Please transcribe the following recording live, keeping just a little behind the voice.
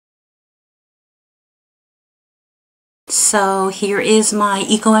So here is my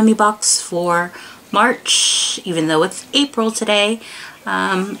ECOEMI box for March, even though it's April today.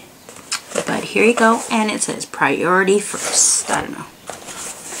 But here you go, and it says priority first. I don't know.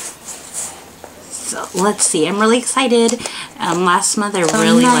 So let's see. I'm really excited. Last month I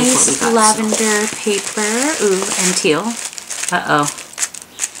really liked what we got. Lavender paper. Ooh, and teal. Uh-oh.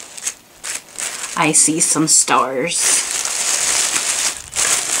 I see some stars.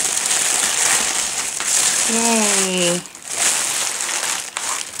 Yay.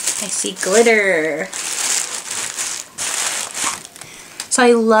 I see glitter. So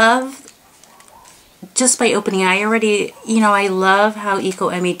I love, just by opening, I already, I love how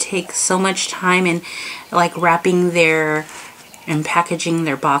ECOEMI takes so much time in like wrapping and packaging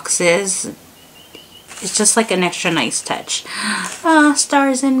their boxes. It's just like an extra nice touch. Ah,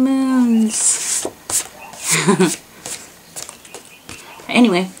 stars and moons.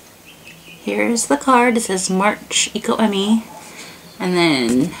 Anyway, here's the card. It says March Ecoemi. And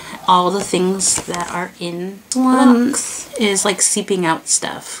then all the things that are in the box is like seeping out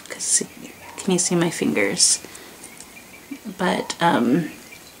stuff. Cause can you see my fingers? But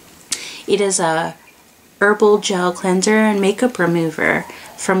it is a herbal gel cleanser and makeup remover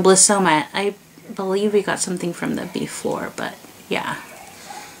from Blissoma. I believe we got something from them before, but yeah.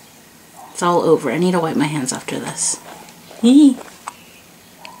 It's all over. I need to wipe my hands after this.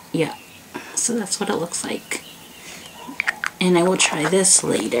 Yeah. So that's what it looks like. And I will try this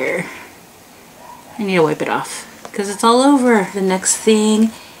later. I need to wipe it off because it's all over. The next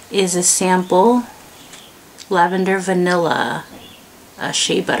thing is a sample lavender vanilla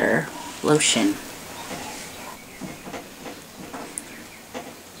shea butter lotion.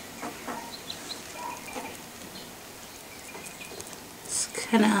 It's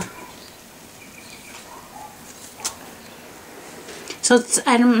kind of... So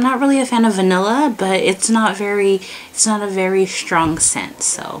I'm not really a fan of vanilla, but it's not a very strong scent,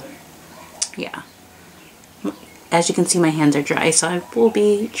 so yeah. As you can see, my hands are dry, so I will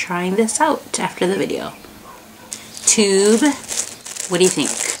be trying this out after the video. Tube, what do you think?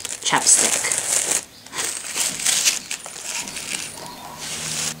 Chapstick.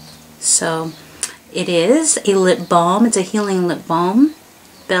 So it is a lip balm. It's a healing lip balm.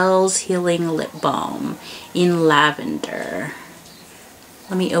 Bell's Healing Lip Balm in lavender.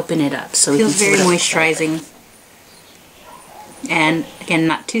 Let me open it up so we can see. Feels very moisturizing. And again,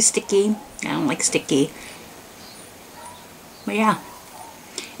 not too sticky. I don't like sticky. But yeah.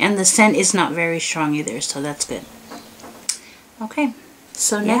 And the scent is not very strong either, so that's good. Okay.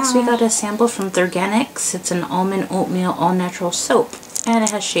 So next we got a sample from Thorganics. It's an almond oatmeal all natural soap. And it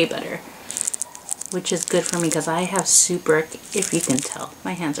has shea butter. Which is good for me because I have super, if you can tell,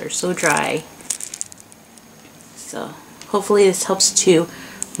 my hands are so dry. So hopefully this helps to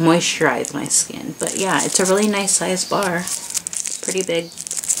moisturize my skin. But yeah, it's a really nice size bar. It's pretty big.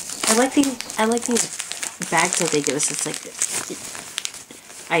 I like these bags that they give us. It's like,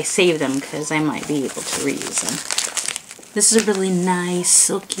 I save them because I might be able to reuse them. This is a really nice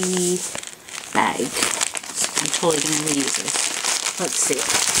silky bag. So I'm totally going to reuse this. Let's see.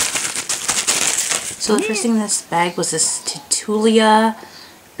 So the first thing in this bag was this Titulia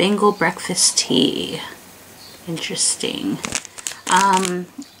Bengal breakfast tea. Interesting.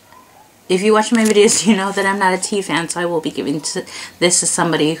 If you watch my videos, you know that I'm not a tea fan, so I will be giving this to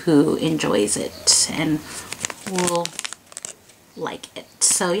somebody who enjoys it and will like it.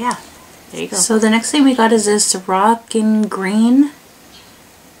 So yeah, there you go. So the next thing we got is this Rockin' Green.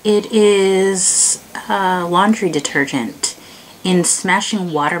 It is laundry detergent in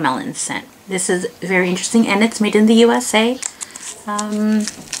Smashing Watermelon scent. This is very interesting, and it's made in the USA. I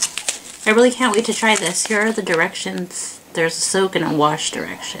really can't wait to try this. Here are the directions. There's a soak and a wash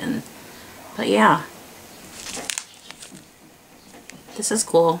direction. But yeah. This is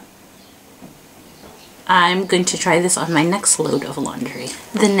cool. I'm going to try this on my next load of laundry.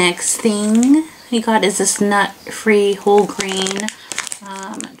 The next thing we got is this nut-free whole grain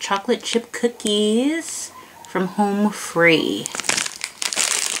chocolate chip cookies from Home Free.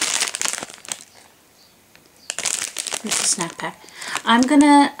 Here's a snack pack.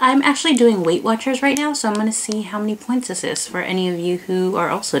 I'm actually doing Weight Watchers right now, so I'm gonna see how many points this is for any of you who are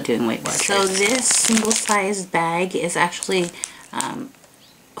also doing Weight Watchers. So this single-sized bag is actually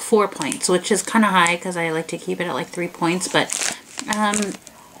 4 points, which is kind of high because I like to keep it at like 3 points, but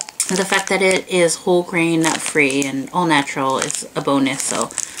the fact that it is whole grain, nut-free, and all natural is a bonus, so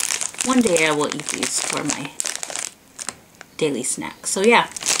one day I will eat these for my daily snack. So yeah.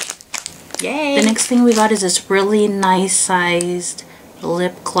 Yay! The next thing we got is this really nice sized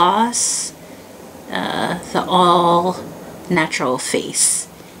lip gloss, the all natural face,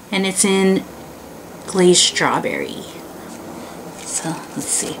 and it's in glazed strawberry. So let's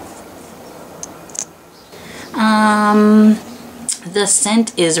see. The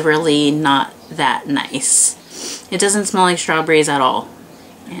scent is really not that nice. It doesn't smell like strawberries at all.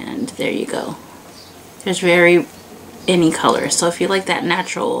 And there you go. There's very any color. So if you like that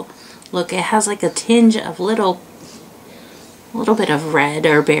natural look, it has like a tinge of a little bit of red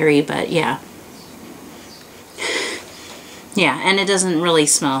or berry, but yeah. Yeah, and it doesn't really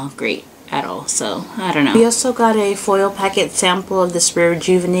smell great at all, so I don't know. We also got a foil packet sample of this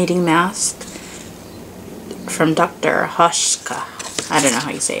rejuvenating mask from Dr. Hoshka. I don't know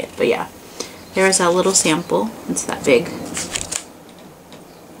how you say it, but yeah. There's that little sample. It's that big.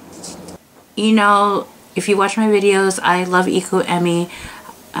 You know, if you watch my videos, I love ECOEMI.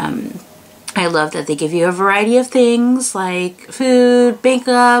 I love that they give you a variety of things like food,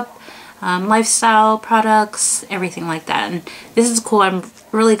 makeup, lifestyle products, everything like that. And this is cool. I'm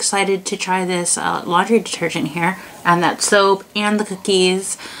really excited to try this laundry detergent here, and that soap and the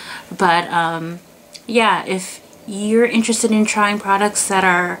cookies. But yeah, if you're interested in trying products that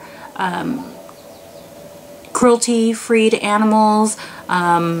are cruelty-free to animals,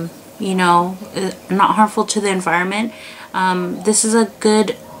 you know, not harmful to the environment, this is a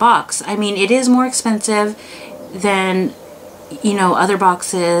good box. I mean, it is more expensive than, you know, other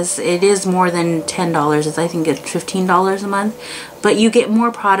boxes. It is more than $10. I think it's $15 a month. But you get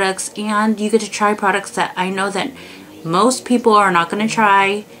more products, and you get to try products that I know that most people are not going to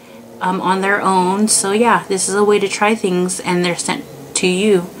try on their own. So yeah, this is a way to try things, and they're sent to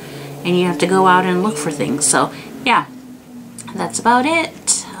you, and you have to go out and look for things. So yeah, that's about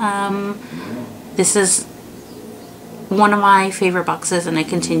it. This is one of my favorite boxes, and I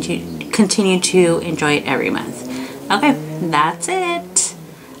continue to enjoy it every month. Okay, that's it.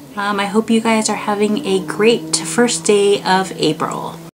 I hope you guys are having a great first day of April.